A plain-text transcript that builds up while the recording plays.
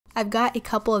I've got a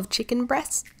couple of chicken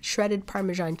breasts, shredded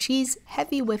Parmesan cheese,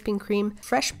 heavy whipping cream,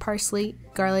 fresh parsley,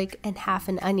 garlic, and half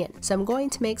an onion. So I'm going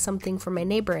to make something for my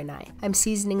neighbor and I. I'm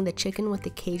seasoning the chicken with the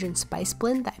Cajun spice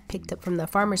blend that I picked up from the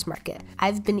farmer's market.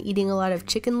 I've been eating a lot of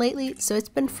chicken lately, so it's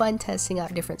been fun testing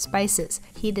out different spices.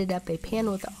 Heated up a pan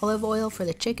with olive oil for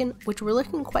the chicken, which were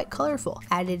looking quite colorful.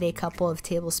 Added a couple of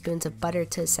tablespoons of butter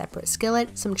to a separate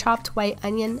skillet, some chopped white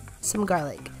onion, some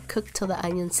garlic. Cooked till the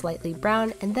onion slightly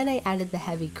brown, and then I added the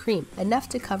heavy cream, enough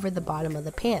to cover the bottom of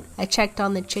the pan. I checked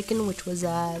on the chicken, which was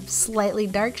slightly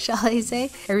dark, shall I say.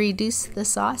 I reduced the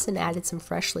sauce and added some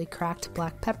freshly cracked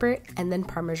black pepper and then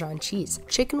Parmesan cheese.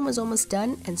 Chicken was almost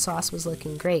done and sauce was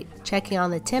looking great. Checking on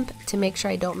the temp to make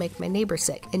sure I don't make my neighbor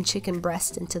sick, and chicken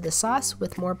breast into the sauce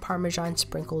with more Parmesan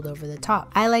sprinkled over the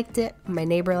top. I liked it, my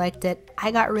neighbor liked it,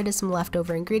 I got rid of some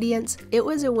leftover ingredients. It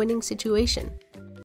was a winning situation.